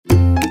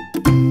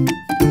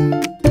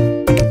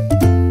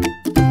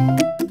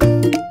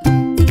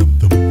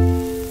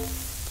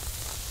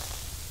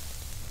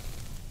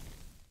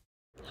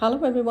Hello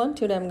everyone,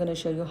 today I'm going to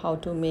show you how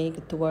to make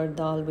Tuvar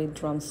Dal with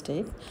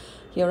drumstick.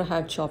 Here I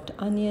have chopped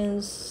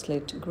onions,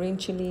 slit green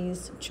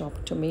chilies,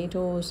 chopped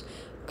tomatoes,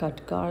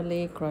 cut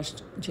garlic,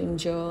 crushed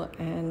ginger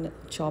and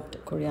chopped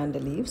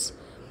coriander leaves.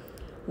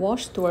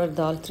 Wash Tuvar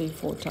Dal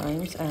 3-4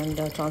 times and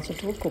transfer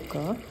to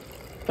a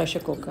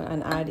pressure cooker,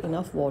 and add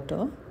enough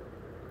water.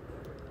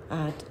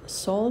 Add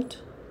salt,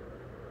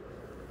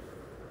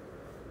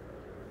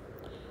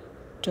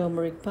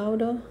 turmeric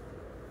powder,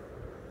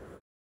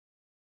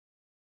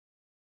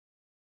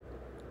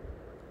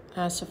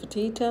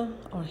 asafoetida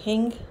or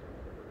hing.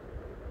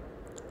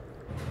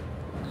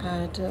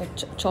 Add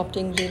chopped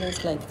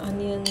ingredients like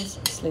onions,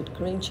 slit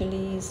green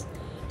chilies,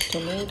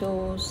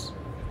 tomatoes,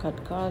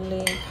 cut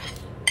garlic,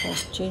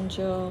 crushed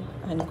ginger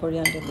and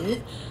coriander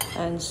leaf,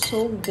 and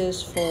soak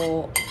this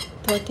for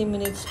 30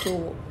 minutes to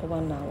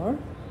 1 hour.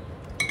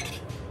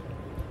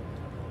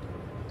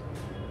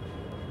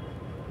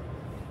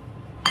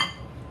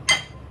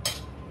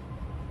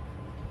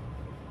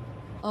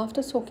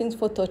 After soaking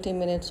for 30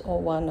 minutes or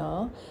 1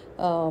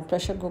 hour,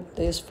 pressure cook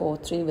this for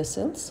 3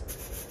 whistles.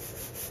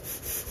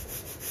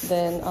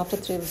 Then after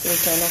 3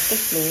 whistles, turn off the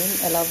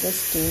flame, allow the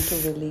steam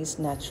to release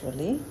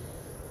naturally.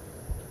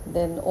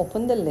 Then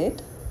open the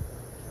lid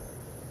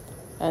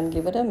and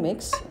give it a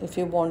mix. If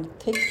you want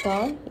thick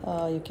dal,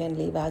 you can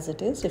leave as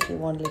it is. If you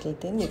want little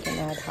thin, you can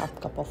add half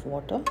cup of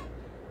water.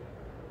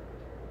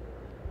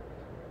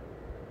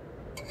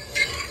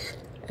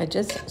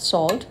 Adjust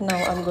salt. Now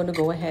I'm going to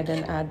go ahead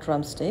and add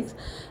drumsticks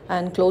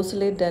and close the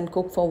lid and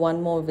cook for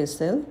 1 more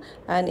whistle,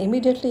 and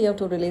immediately you have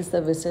to release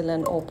the whistle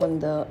and open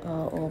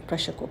the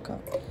pressure cooker.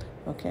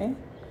 Okay,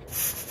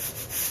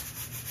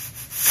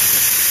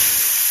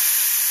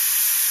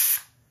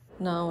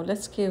 now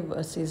let's give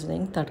a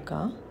seasoning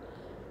tadka.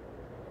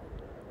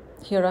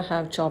 Here I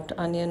have chopped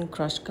onion,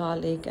 crushed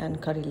garlic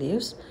and curry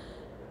leaves,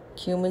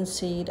 cumin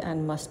seed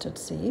and mustard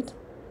seed.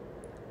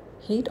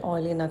 Heat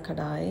oil in a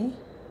kadai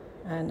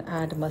and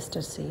add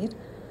mustard seed.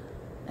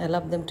 Allow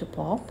them to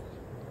pop.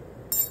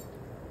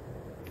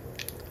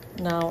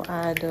 Now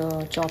add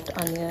chopped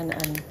onion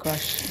and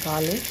crushed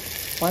garlic.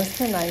 Once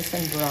they're nice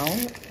and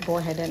brown, go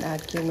ahead and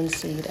add cumin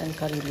seed and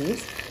curry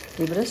leaves.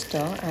 Give it a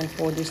stir and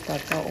pour this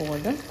tadka over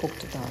the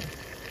cooked dal.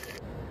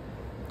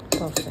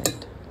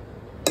 Perfect.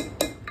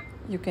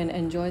 You can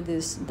enjoy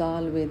this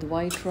dal with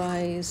white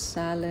rice,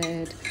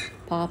 salad,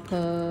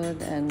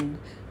 papad and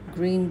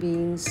green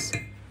beans.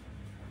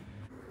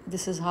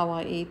 This is how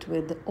I eat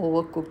with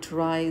overcooked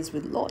rice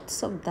with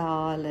lots of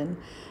dal and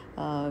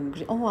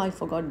oh, I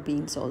forgot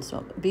beans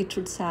also.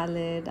 Beetroot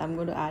salad. I'm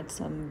going to add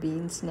some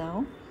beans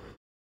now.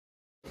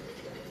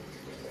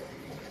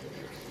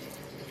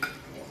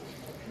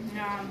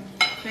 Yeah,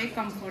 very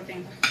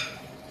comforting.